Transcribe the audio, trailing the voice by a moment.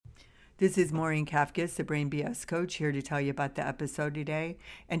This is Maureen Kafkas, the Brain BS coach, here to tell you about the episode today.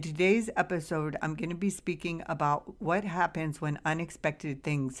 And today's episode, I'm going to be speaking about what happens when unexpected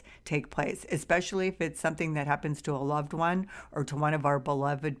things take place, especially if it's something that happens to a loved one or to one of our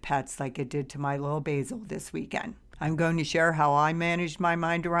beloved pets, like it did to my little Basil this weekend. I'm going to share how I managed my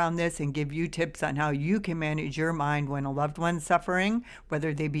mind around this and give you tips on how you can manage your mind when a loved one's suffering,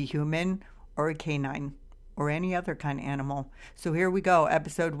 whether they be human or a canine or any other kind of animal. So here we go,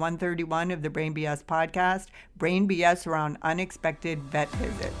 episode 131 of the Brain BS podcast, Brain BS around unexpected vet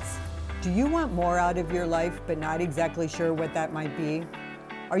visits. Do you want more out of your life but not exactly sure what that might be?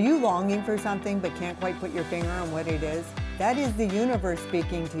 Are you longing for something but can't quite put your finger on what it is? That is the universe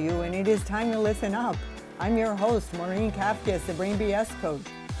speaking to you, and it is time to listen up. I'm your host, Maureen Kafkas, the Brain BS coach.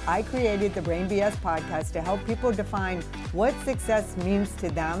 I created the Brain BS podcast to help people define what success means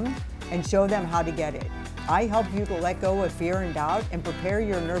to them and show them how to get it. I help you to let go of fear and doubt and prepare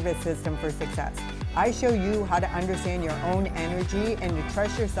your nervous system for success. I show you how to understand your own energy and to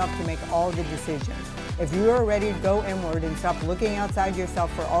trust yourself to make all the decisions. If you are ready to go inward and stop looking outside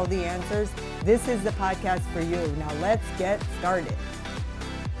yourself for all the answers, this is the podcast for you. Now let's get started.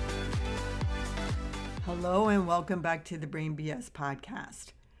 Hello and welcome back to the Brain BS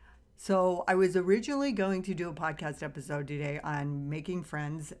podcast. So I was originally going to do a podcast episode today on making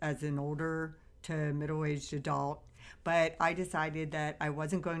friends as an older to middle-aged adult, but I decided that I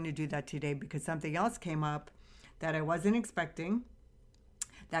wasn't going to do that today because something else came up that I wasn't expecting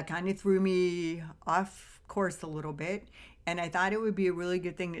that kind of threw me off course a little bit, and I thought it would be a really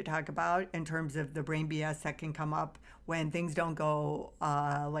good thing to talk about in terms of the brain BS that can come up when things don't go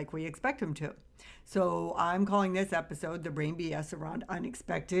like we expect them to. So I'm calling this episode the Brain BS around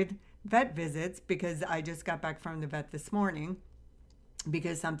unexpected vet visits because I just got back from the vet this morning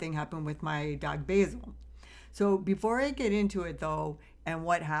because something happened with my dog Basil. So before I get into it though, and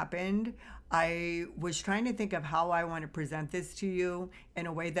what happened, I was trying to think of how I want to present this to you in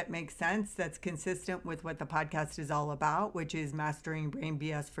a way that makes sense, that's consistent with what the podcast is all about, which is mastering brain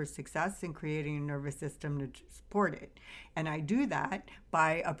BS for success and creating a nervous system to support it. And I do that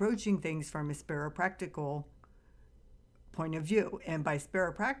by approaching things from a spiropractical point of view. And by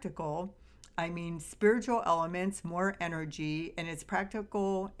spiropractical, I mean spiritual elements, more energy, and it's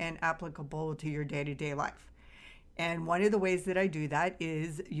practical and applicable to your day-to-day life. And one of the ways that I do that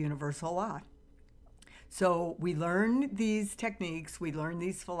is universal law. So we learn these techniques, we learn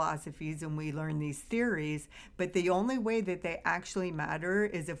these philosophies, and we learn these theories, but the only way that they actually matter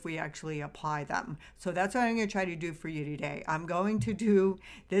is if we actually apply them. So that's what I'm going to try to do for you today. I'm going to do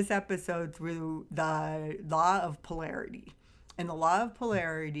this episode through the Law of Polarity. And the Law of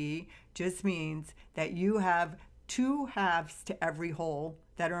Polarity just means that you have two halves to every whole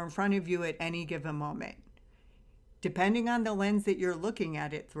that are in front of you at any given moment. Depending on the lens that you're looking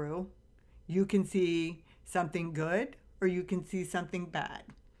at it through, you can see something good or you can see something bad.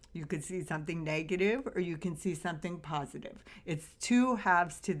 You could see something negative or you can see something positive. It's two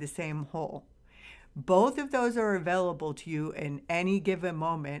halves to the same whole. Both of those are available to you in any given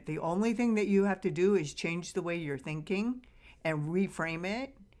moment. The only thing that you have to do is change the way you're thinking and reframe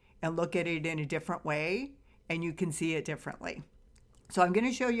it and look at it in a different way, and you can see it differently. So I'm going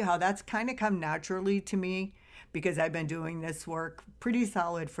to show you how that's kind of come naturally to me because I've been doing this work pretty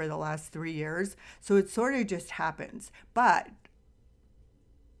solid for the last 3 years. So it sort of just happens. But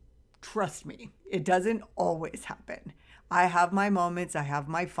trust me, it doesn't always happen. I have my moments, I have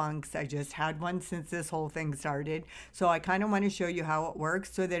my funks. I just had one since this whole thing started. So I kind of want to show you how it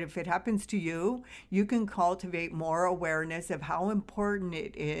works so that if it happens to you, you can cultivate more awareness of how important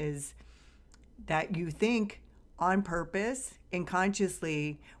it is that you think on purpose and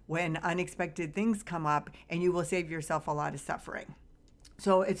consciously when unexpected things come up, and you will save yourself a lot of suffering.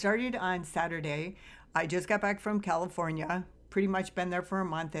 So it started on Saturday. I just got back from California, pretty much been there for a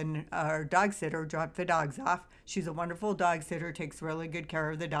month, and our dog sitter dropped the dogs off. She's a wonderful dog sitter, takes really good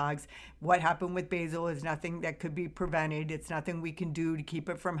care of the dogs. What happened with Basil is nothing that could be prevented. It's nothing we can do to keep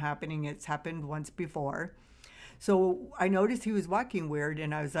it from happening. It's happened once before. So I noticed he was walking weird,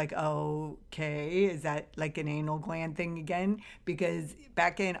 and I was like, okay, is that like an anal gland thing again? Because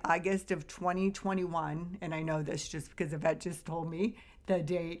back in August of 2021, and I know this just because the vet just told me the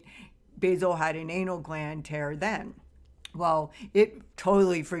date, Basil had an anal gland tear then. Well, it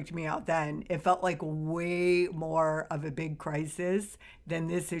totally freaked me out then. It felt like way more of a big crisis than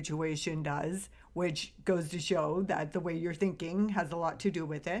this situation does, which goes to show that the way you're thinking has a lot to do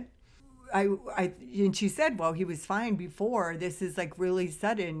with it. And she said, well, he was fine before. This is like really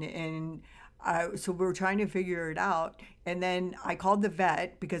sudden. And so we were trying to figure it out. And then I called the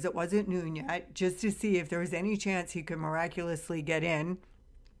vet because it wasn't noon yet, just to see if there was any chance he could miraculously get in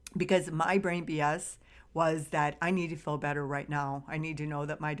because my brain BS was that I need to feel better right now. I need to know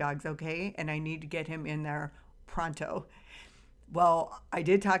that my dog's okay and I need to get him in there pronto. Well, I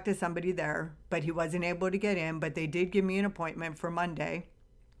did talk to somebody there, but he wasn't able to get in, but they did give me an appointment for Monday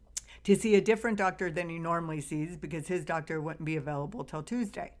to see a different doctor than he normally sees because his doctor wouldn't be available till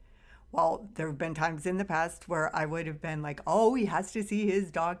Tuesday. Well, there have been times in the past where I would have been like, oh, he has to see his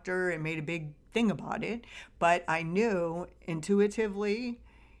doctor and made a big thing about it. But I knew intuitively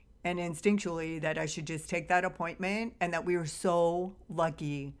and instinctually that I should just take that appointment, and that we were so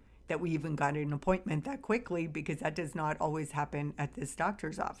lucky that we even got an appointment that quickly, because that does not always happen at this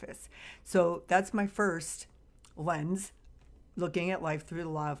doctor's office. So that's my first lens, looking at life through the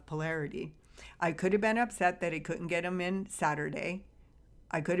law of polarity. I could have been upset that I couldn't get him in Saturday.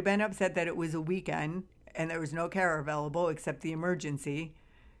 I could have been upset that it was a weekend and there was no care available except the emergency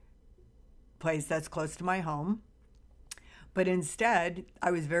place that's close to my home. But instead,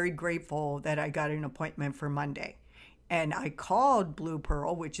 I was very grateful that I got an appointment for Monday. And I called Blue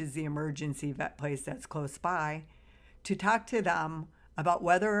Pearl, which is the emergency vet place that's close by, to talk to them about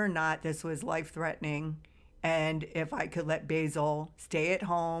whether or not this was life-threatening and if I could let Basil stay at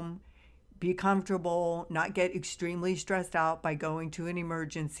home, be comfortable, not get extremely stressed out by going to an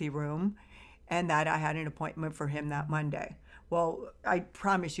emergency room, and that I had an appointment for him that Monday. Well, I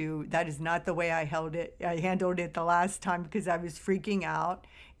promise you, that is not the way I handled it the last time, because I was freaking out.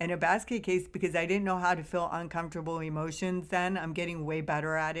 In a basket case, because I didn't know how to feel uncomfortable emotions then. I'm getting way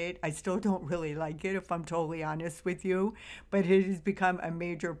better at it. I still don't really like it, if I'm totally honest with you, but it has become a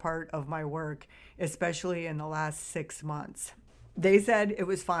major part of my work, especially in the last 6 months. They said it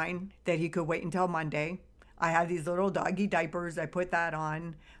was fine, that he could wait until Monday. I have these little doggy diapers. I put that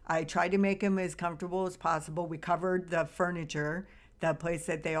on. I tried to make him as comfortable as possible. We covered the furniture, the place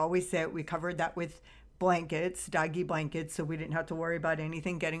that they always sit. We covered that with blankets, doggy blankets, so we didn't have to worry about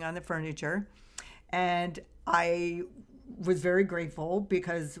anything getting on the furniture. And I was very grateful,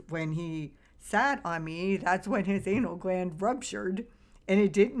 because when he sat on me, that's when his anal gland ruptured, and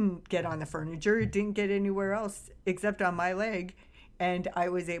it didn't get on the furniture. It didn't get anywhere else except on my leg. And I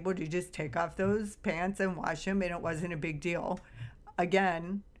was able to just take off those pants and wash them, and it wasn't a big deal.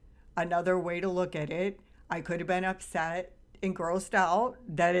 Again, another way to look at it, I could have been upset and grossed out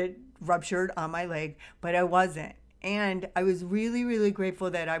that it ruptured on my leg, but I wasn't. And I was really, really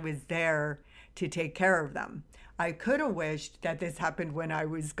grateful that I was there to take care of them. I could have wished that this happened when I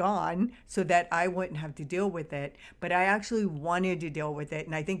was gone so that I wouldn't have to deal with it, but I actually wanted to deal with it.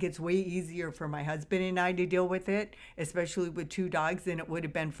 And I think it's way easier for my husband and I to deal with it, especially with 2 dogs, than it would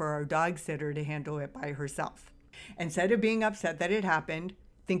have been for our dog sitter to handle it by herself. Instead of being upset that it happened,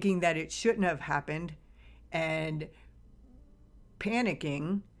 thinking that it shouldn't have happened, and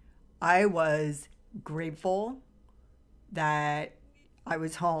panicking, I was grateful that I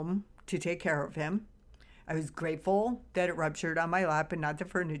was home to take care of him. I was grateful that it ruptured on my lap and not the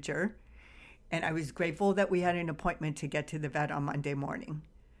furniture. And I was grateful that we had an appointment to get to the vet on Monday morning.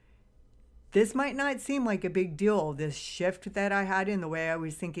 This might not seem like a big deal, this shift that I had in the way I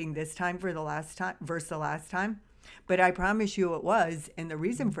was thinking this time for the last time versus the last time. But I promise you it was. And the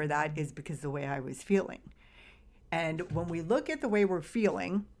reason for that is because of the way I was feeling. And when we look at the way we're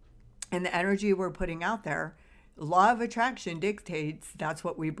feeling and the energy we're putting out there, law of attraction dictates that's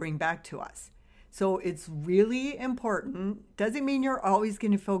what we bring back to us. So it's really important. Doesn't mean you're always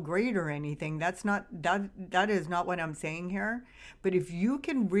going to feel great or anything. That is not what I'm saying here. But if you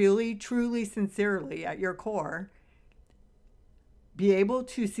can really, truly, sincerely at your core be able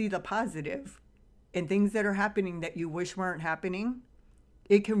to see the positive in things that are happening that you wish weren't happening,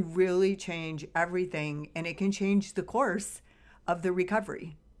 it can really change everything, and it can change the course of the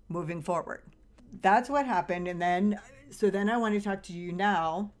recovery moving forward. That's what happened. And then I want to talk to you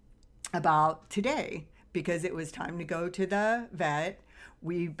now about today, because it was time to go to the vet.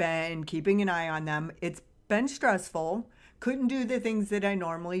 We've been keeping an eye on them. It's been stressful. Couldn't do the things that I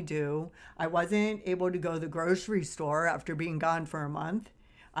normally do. I wasn't able to go to the grocery store after being gone for a month.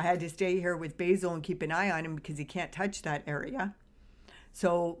 I had to stay here with Basil and keep an eye on him because he can't touch that area.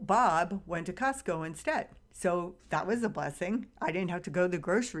 So Bob went to Costco instead. So that was a blessing. I didn't have to go to the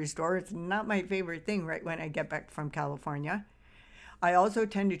grocery store. It's not my favorite thing right when I get back from California. I also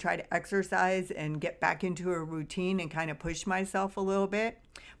tend to try to exercise and get back into a routine and kind of push myself a little bit.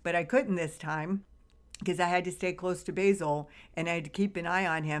 But I couldn't this time because I had to stay close to Basil and I had to keep an eye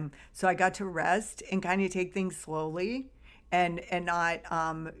on him. So I got to rest and kind of take things slowly and not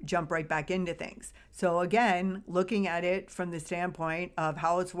jump right back into things. So again, looking at it from the standpoint of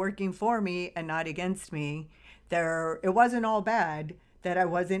how it's working for me and not against me, it wasn't all bad that I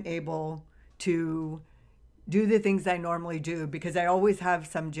wasn't able to do the things I normally do, because I always have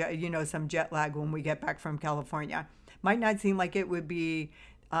some jet lag when we get back from California. Might not seem like it would be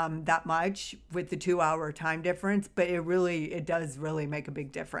that much with the 2 hour time difference, but it does really make a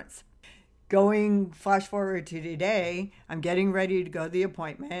big difference. Going flash forward to today, I'm getting ready to go to the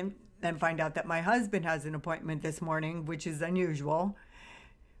appointment and find out that my husband has an appointment this morning, which is unusual.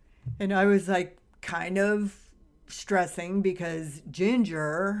 And I was like kind of stressing because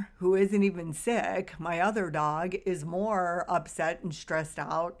Ginger, who isn't even sick, my other dog, is more upset and stressed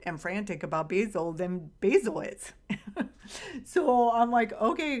out and frantic about Basil than Basil is. So I'm like,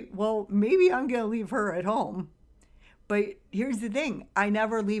 okay, well, maybe I'm going to leave her at home. But here's the thing. I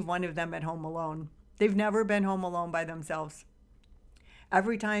never leave one of them at home alone. They've never been home alone by themselves.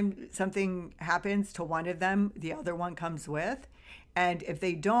 Every time something happens to one of them, the other one comes with. And if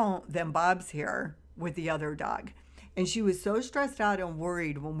they don't, then Bob's here with the other dog. And she was so stressed out and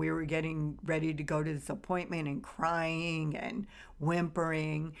worried when we were getting ready to go to this appointment, and crying and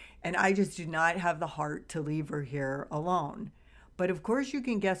whimpering. And I just did not have the heart to leave her here alone. But of course, you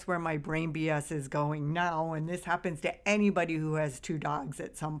can guess where my brain BS is going now. And this happens to anybody who has two dogs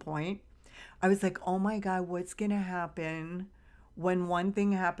at some point. I was like, oh my God, what's going to happen when one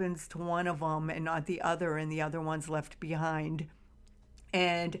thing happens to one of them and not the other, and the other one's left behind?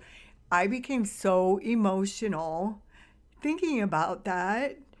 And I became so emotional thinking about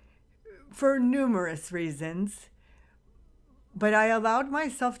that for numerous reasons. But I allowed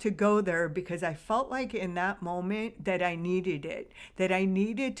myself to go there because I felt like in that moment that I needed it, that I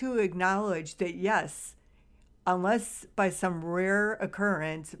needed to acknowledge that, yes, unless by some rare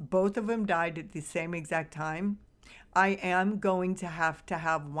occurrence, both of them died at the same exact time, I am going to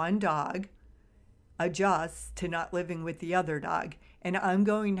have one dog adjust to not living with the other dog. And I'm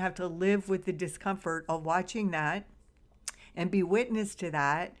going to have to live with the discomfort of watching that and be witness to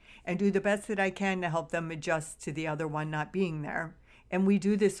that and do the best that I can to help them adjust to the other one not being there. And we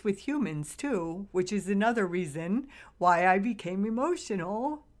do this with humans too, which is another reason why I became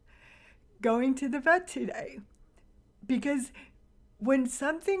emotional going to the vet today. Because when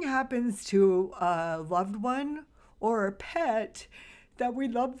something happens to a loved one or a pet that we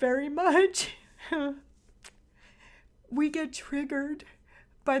love very much, we get triggered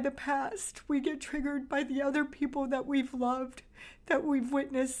by the past. We get triggered by the other people that we've loved, that we've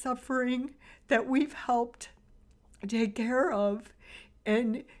witnessed suffering, that we've helped take care of.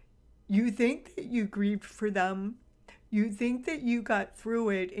 And you think that you grieved for them. You think that you got through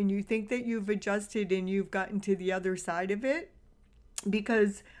it, and you think that you've adjusted and you've gotten to the other side of it.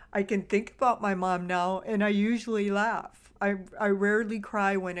 Because I can think about my mom now, and I usually laugh. I rarely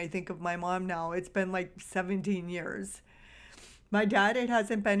cry when I think of my mom now. It's been like 17 years. My dad, it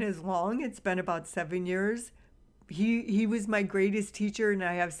hasn't been as long. It's been about 7 years. He was my greatest teacher, and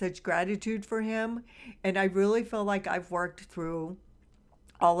I have such gratitude for him. And I really feel like I've worked through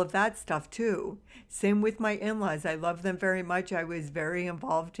all of that stuff too. Same with my in-laws. I love them very much. I was very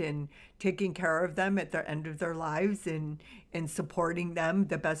involved in taking care of them at the end of their lives and supporting them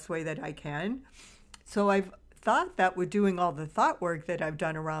the best way that I can. So I've thought that with doing all the thought work that I've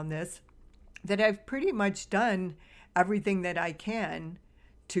done around this, that I've pretty much done everything that I can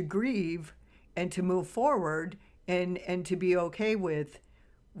to grieve and to move forward and to be okay with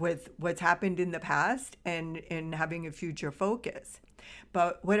what's happened in the past and having a future focus.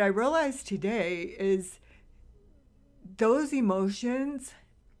 But what I realized today is those emotions,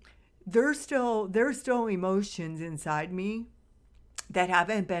 there's still emotions inside me that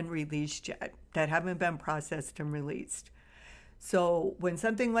haven't been released yet, that haven't been processed and released. So when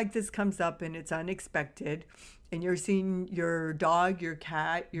something like this comes up and it's unexpected, and you're seeing your dog, your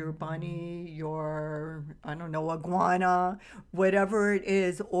cat, your bunny, your, iguana, whatever it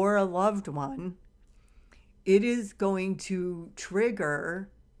is, or a loved one, it is going to trigger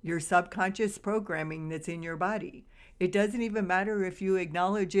your subconscious programming that's in your body. It doesn't even matter if you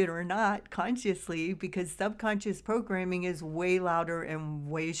acknowledge it or not consciously, because subconscious programming is way louder and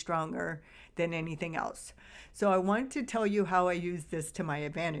way stronger than anything else. So I want to tell you how I use this to my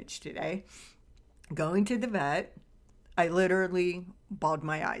advantage today. Going to the vet, I literally bawled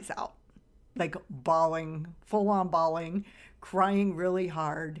my eyes out, like bawling, full on bawling, crying really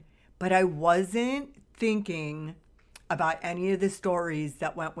hard. But I wasn't thinking about any of the stories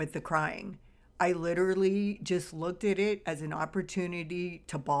that went with the crying. I literally just looked at it as an opportunity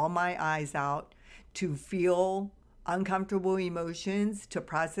to bawl my eyes out, to feel uncomfortable emotions, to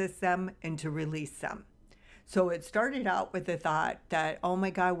process them, and to release them. So it started out with the thought that, oh my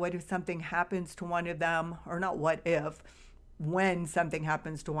God, what if something happens to one of them? Or not what if, when something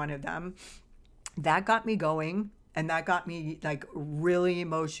happens to one of them. That got me going. And that got me like really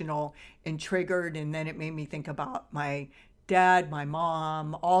emotional and triggered. And then it made me think about my dad, my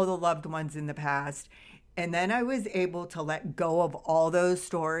mom, all the loved ones in the past. And then I was able to let go of all those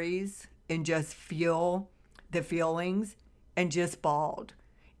stories and just feel the feelings and just bawled.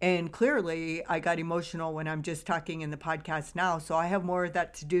 And clearly, I got emotional when I'm just talking in the podcast now. So I have more of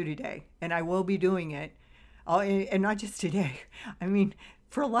that to do today, and I will be doing it. And not just today, I mean,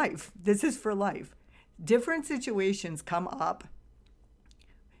 for life. This is for life. Different situations come up,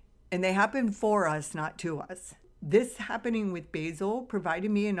 and they happen for us, not to us. This happening with Basil provided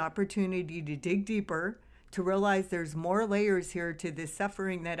me an opportunity to dig deeper, to realize there's more layers here to this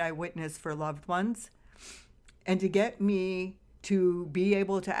suffering that I witnessed for loved ones, and to get me to be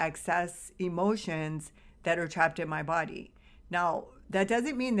able to access emotions that are trapped in my body. Now, that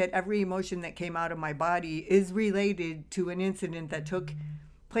doesn't mean that every emotion that came out of my body is related to an incident that took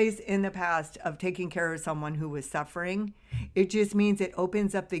place in the past of taking care of someone who was suffering. It just means it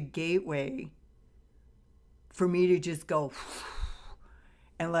opens up the gateway for me to just go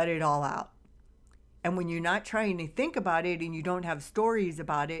and let it all out. And when you're not trying to think about it and you don't have stories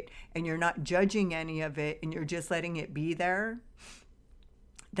about it and you're not judging any of it and you're just letting it be there,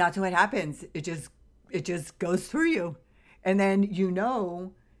 that's what happens. It just goes through you. And then you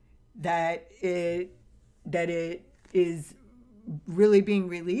know that it is really being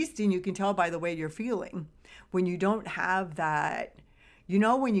released, and you can tell by the way you're feeling. When you don't have that, you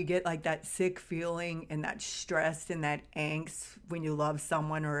know, when you get like that sick feeling and that stress and that angst when you love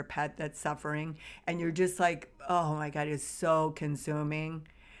someone or a pet that's suffering, and you're just like, oh my God, it's so consuming.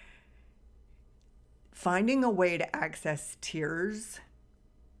 Finding a way to access tears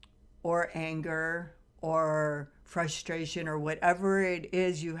or anger or frustration or whatever it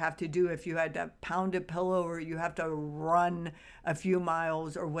is you have to do, if you had to pound a pillow or you have to run a few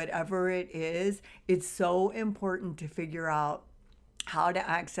miles or whatever it is, it's so important to figure out how to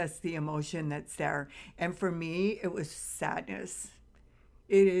access the emotion that's there. And for me, it was sadness.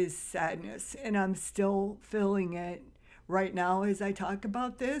 It is sadness. And I'm still feeling it right now as I talk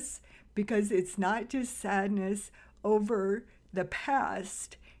about this, because it's not just sadness over the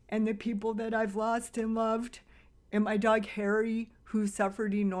past and the people that I've lost and loved, and my dog Harry, who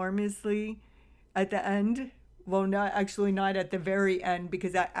suffered enormously at the end. Well, not at the very end,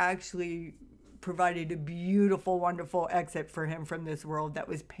 because I actually provided a beautiful, wonderful exit for him from this world that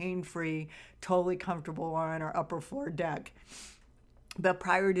was pain-free, totally comfortable on our upper floor deck. But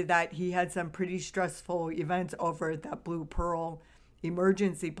prior to that, he had some pretty stressful events over at that Blue Pearl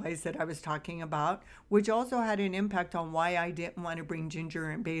emergency place that I was talking about, which also had an impact on why I didn't want to bring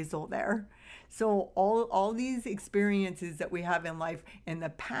Ginger and Basil there. So all these experiences that we have in life in the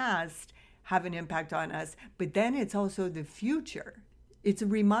past have an impact on us, but then it's also the future. It's a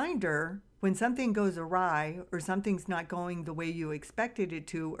reminder when something goes awry or something's not going the way you expected it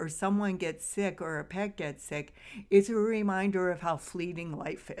to, or someone gets sick or a pet gets sick, it's a reminder of how fleeting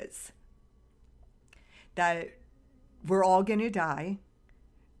life is. That we're all going to die.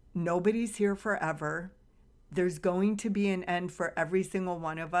 Nobody's here forever. There's going to be an end for every single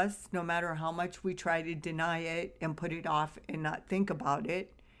one of us, no matter how much we try to deny it and put it off and not think about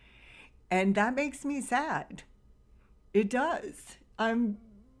it. And that makes me sad. It does. I'm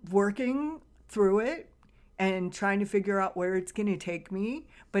working through it and trying to figure out where it's going to take me,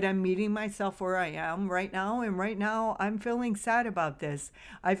 but I'm meeting myself where I am right now. And right now I'm feeling sad about this.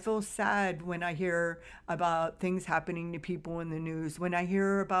 I feel sad when I hear about things happening to people in the news, when I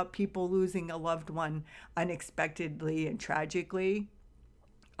hear about people losing a loved one unexpectedly and tragically.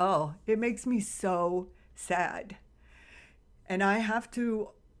 Oh, it makes me so sad. And I have to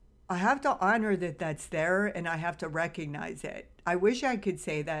honor that that's there, and I have to recognize it. I wish I could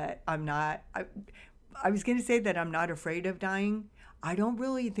say that I was going to say that I'm not afraid of dying. I don't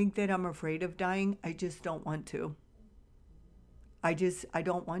really think that I'm afraid of dying. I just don't want to. I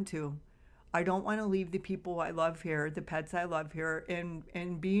don't want to. I don't want to leave the people I love here, the pets I love here,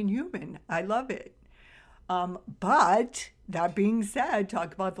 and being human. I love it. But that being said,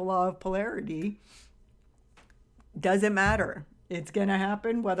 talk about the law of polarity. Doesn't matter. It's going to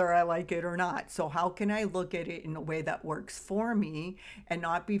happen whether I like it or not. So how can I look at it in a way that works for me and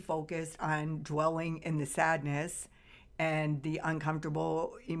not be focused on dwelling in the sadness and the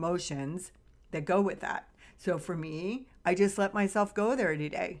uncomfortable emotions that go with that? So for me, I just let myself go there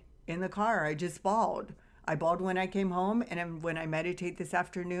today. In the car, I just bawled. I bawled when I came home, and when I meditate this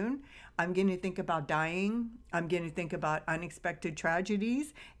afternoon, I'm going to think about dying. I'm going to think about unexpected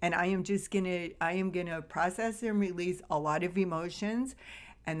tragedies, and I am going to process and release a lot of emotions,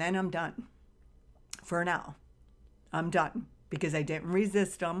 and then I'm done. For now, I'm done, because I didn't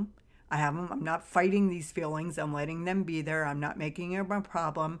resist them. I have them. I'm not fighting these feelings. I'm letting them be there. I'm not making it a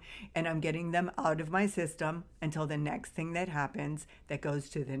problem, and I'm getting them out of my system until the next thing that happens that goes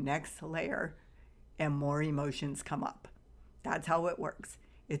to the next layer and more emotions come up. That's how it works.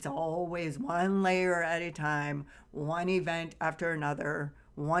 It's always one layer at a time, one event after another,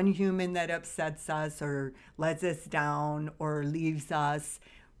 one human that upsets us or lets us down or leaves us.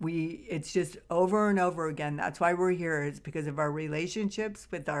 It's just over and over again. That's why we're here. It's because of our relationships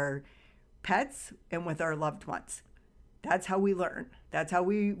with our pets and with our loved ones. That's how we learn. That's how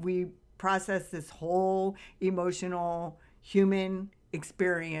we process this whole emotional human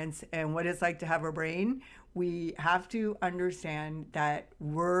experience and what it's like to have a brain. We have to understand that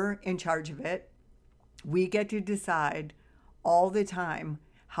we're in charge of it. We get to decide all the time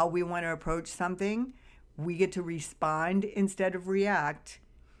how we want to approach something. We get to respond instead of react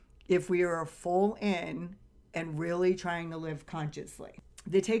if we are full in and really trying to live consciously.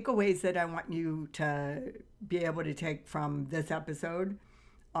 The takeaways that I want you to be able to take from this episode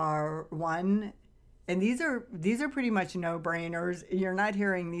are, one, and these are pretty much no-brainers. You're not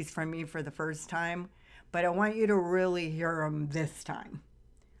hearing these from me for the first time, but I want you to really hear them this time.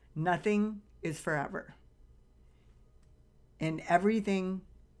 Nothing is forever. And everything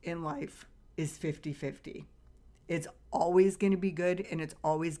in life is 50-50. It's always going to be good and it's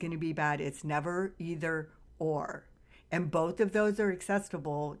always going to be bad. It's never either or. And both of those are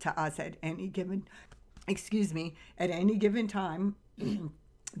accessible to us at any given time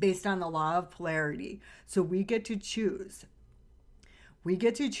based on the law of polarity. So we get to choose. We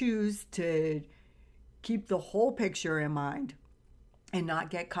get to choose to keep the whole picture in mind and not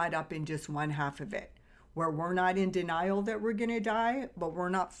get caught up in just one half of it, where we're not in denial that we're going to die, but we're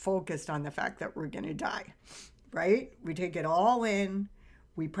not focused on the fact that we're going to die, right? We take it all in.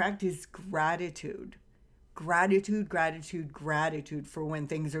 We practice gratitude for when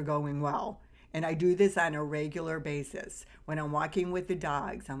things are going well. And I do this on a regular basis. When I'm walking with the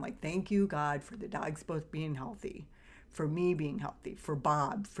dogs, I'm like, thank you, God, for the dogs both being healthy, for me being healthy, for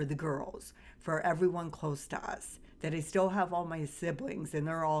Bob, for the girls, for everyone close to us, that I still have all my siblings and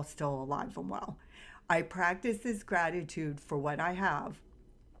they're all still alive and well. I practice this gratitude for what I have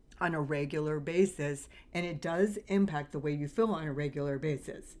on a regular basis, and it does impact the way you feel on a regular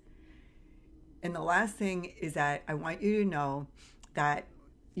basis. And the last thing is that I want you to know that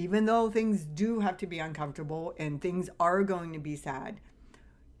even though things do have to be uncomfortable and things are going to be sad,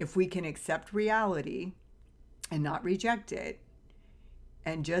 if we can accept reality and not reject it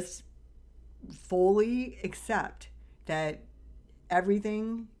and just fully accept that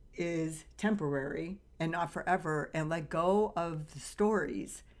everything is temporary and not forever, and let go of the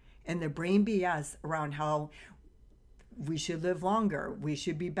stories and the brain BS around how we should live longer, we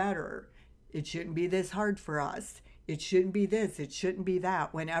should be better, it shouldn't be this hard for us, it shouldn't be this, it shouldn't be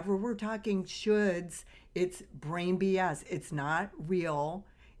that. Whenever we're talking shoulds, it's brain BS. It's not real.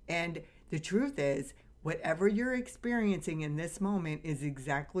 And the truth is, whatever you're experiencing in this moment is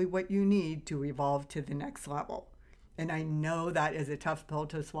exactly what you need to evolve to the next level. And I know that is a tough pill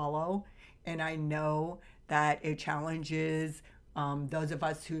to swallow. And I know that it challenges those of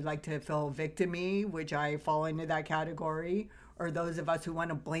us who like to feel victim-y, which I fall into that category, or those of us who want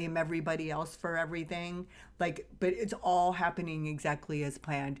to blame everybody else for everything. But it's all happening exactly as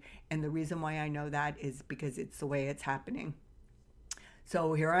planned. And the reason why I know that is because it's the way it's happening.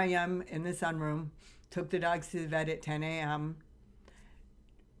 So here I am in the sunroom, took the dogs to the vet at 10 a.m.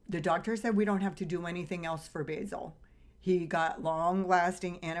 The doctor said we don't have to do anything else for Basil. He got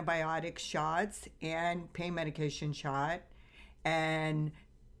long-lasting antibiotic shots and pain medication shot, and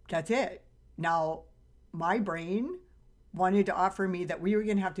that's it. Now, my brain wanted to offer me that we were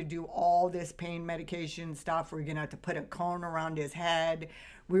going to have to do all this pain medication stuff. We were going to have to put a cone around his head.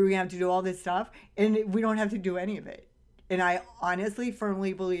 We were going to have to do all this stuff, and we don't have to do any of it. And I honestly,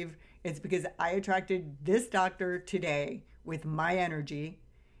 firmly believe it's because I attracted this doctor today with my energy,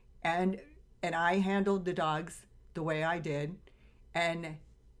 and I handled the dogs the way I did, and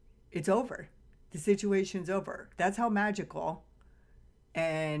it's over. The situation's over. That's how magical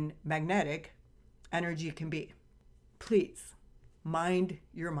and magnetic energy can be. Please mind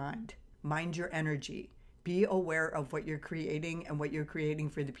your mind, mind your energy. Be aware of what you're creating and what you're creating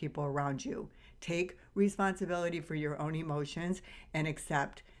for the people around you. Take responsibility for your own emotions and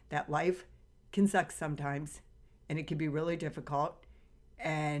accept that life can suck sometimes, and it can be really difficult,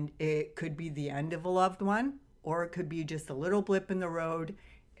 and it could be the end of a loved one, or it could be just a little blip in the road,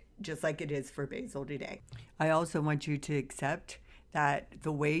 just like it is for Basil today. I also want you to accept that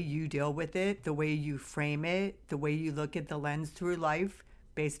the way you deal with it, the way you frame it, the way you look at the lens through life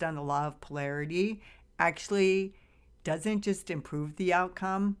based on the law of polarity actually doesn't just improve the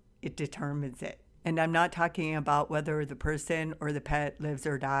outcome, it determines it. And I'm not talking about whether the person or the pet lives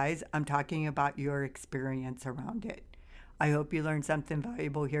or dies. I'm talking about your experience around it. I hope you learned something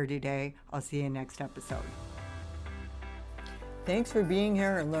valuable here today. I'll see you next episode. Thanks for being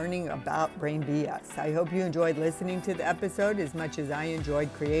here and learning about Brain BS. I hope you enjoyed listening to the episode as much as I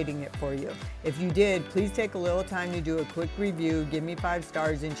enjoyed creating it for you. If you did, please take a little time to do a quick review, give me 5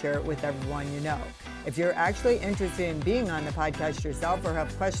 stars, and share it with everyone you know. If you're actually interested in being on the podcast yourself or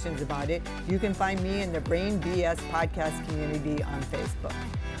have questions about it, you can find me in the Brain BS podcast community on Facebook.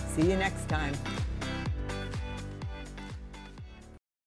 See you next time.